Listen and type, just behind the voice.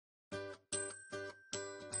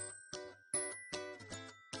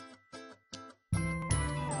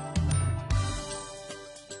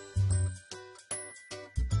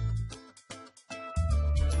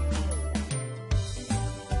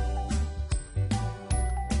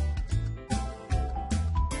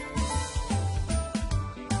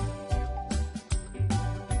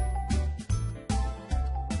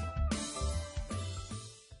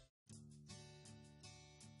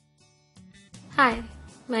Hi,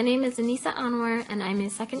 my name is Anisa Anwar, and I'm a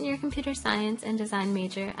second-year computer science and design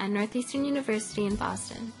major at Northeastern University in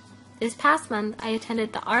Boston. This past month, I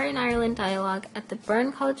attended the Art in Ireland Dialogue at the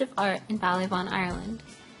Byrne College of Art in Ballyvaughan, Ireland.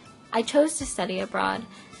 I chose to study abroad,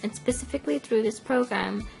 and specifically through this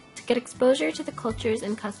program, to get exposure to the cultures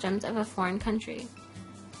and customs of a foreign country.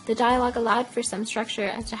 The dialogue allowed for some structure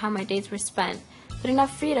as to how my days were spent, but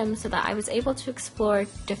enough freedom so that I was able to explore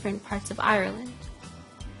different parts of Ireland.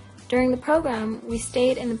 During the program, we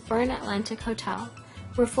stayed in the Byrne Atlantic Hotel,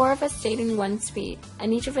 where 4 of us stayed in one suite,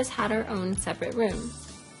 and each of us had our own separate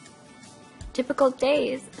rooms. Typical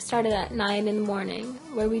days started at 9 in the morning,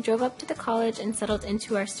 where we drove up to the college and settled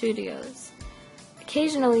into our studios.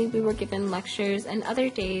 Occasionally, we were given lectures, and other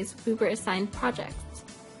days, we were assigned projects.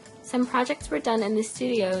 Some projects were done in the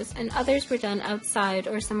studios, and others were done outside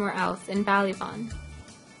or somewhere else in Ballyvaughan.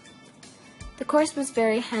 The course was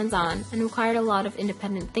very hands-on and required a lot of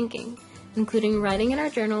independent thinking, including writing in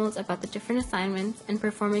our journals about the different assignments and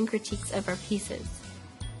performing critiques of our pieces.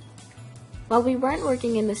 While we weren't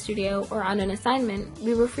working in the studio or on an assignment,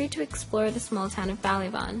 we were free to explore the small town of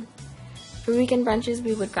Ballyvaughan. For weekend brunches,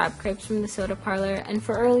 we would grab crepes from the soda parlor, and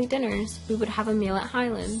for early dinners, we would have a meal at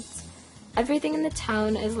Highlands. Everything in the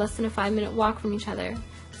town is less than a 5-minute walk from each other,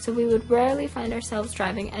 so we would rarely find ourselves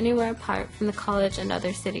driving anywhere apart from the college and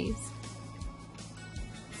other cities.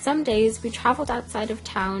 Some days, we traveled outside of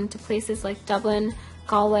town to places like Dublin,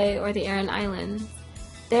 Galway, or the Aran Islands.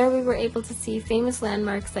 There we were able to see famous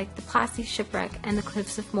landmarks like the Plassey Shipwreck and the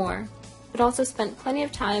Cliffs of Moher, but also spent plenty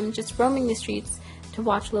of time just roaming the streets to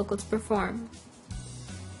watch locals perform.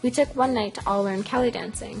 We took one night to all learn Kelly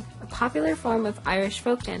dancing, a popular form of Irish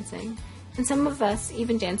folk dancing, and some of us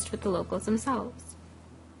even danced with the locals themselves.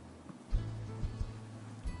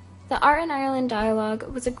 The Art in Ireland Dialogue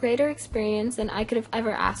was a greater experience than I could have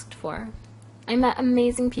ever asked for. I met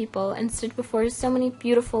amazing people and stood before so many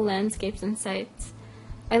beautiful landscapes and sights.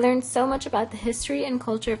 I learned so much about the history and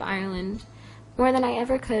culture of Ireland, more than I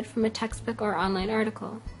ever could from a textbook or online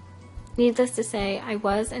article. Needless to say, I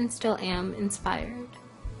was and still am inspired.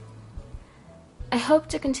 I hope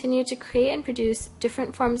to continue to create and produce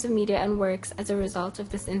different forms of media and works as a result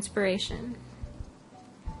of this inspiration.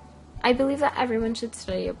 I believe that everyone should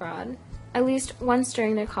study abroad, at least once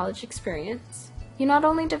during their college experience. You not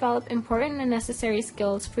only develop important and necessary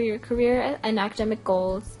skills for your career and academic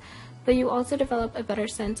goals, but you also develop a better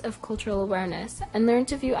sense of cultural awareness and learn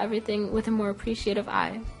to view everything with a more appreciative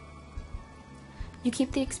eye. You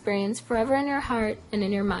keep the experience forever in your heart and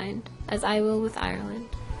in your mind, as I will with Ireland.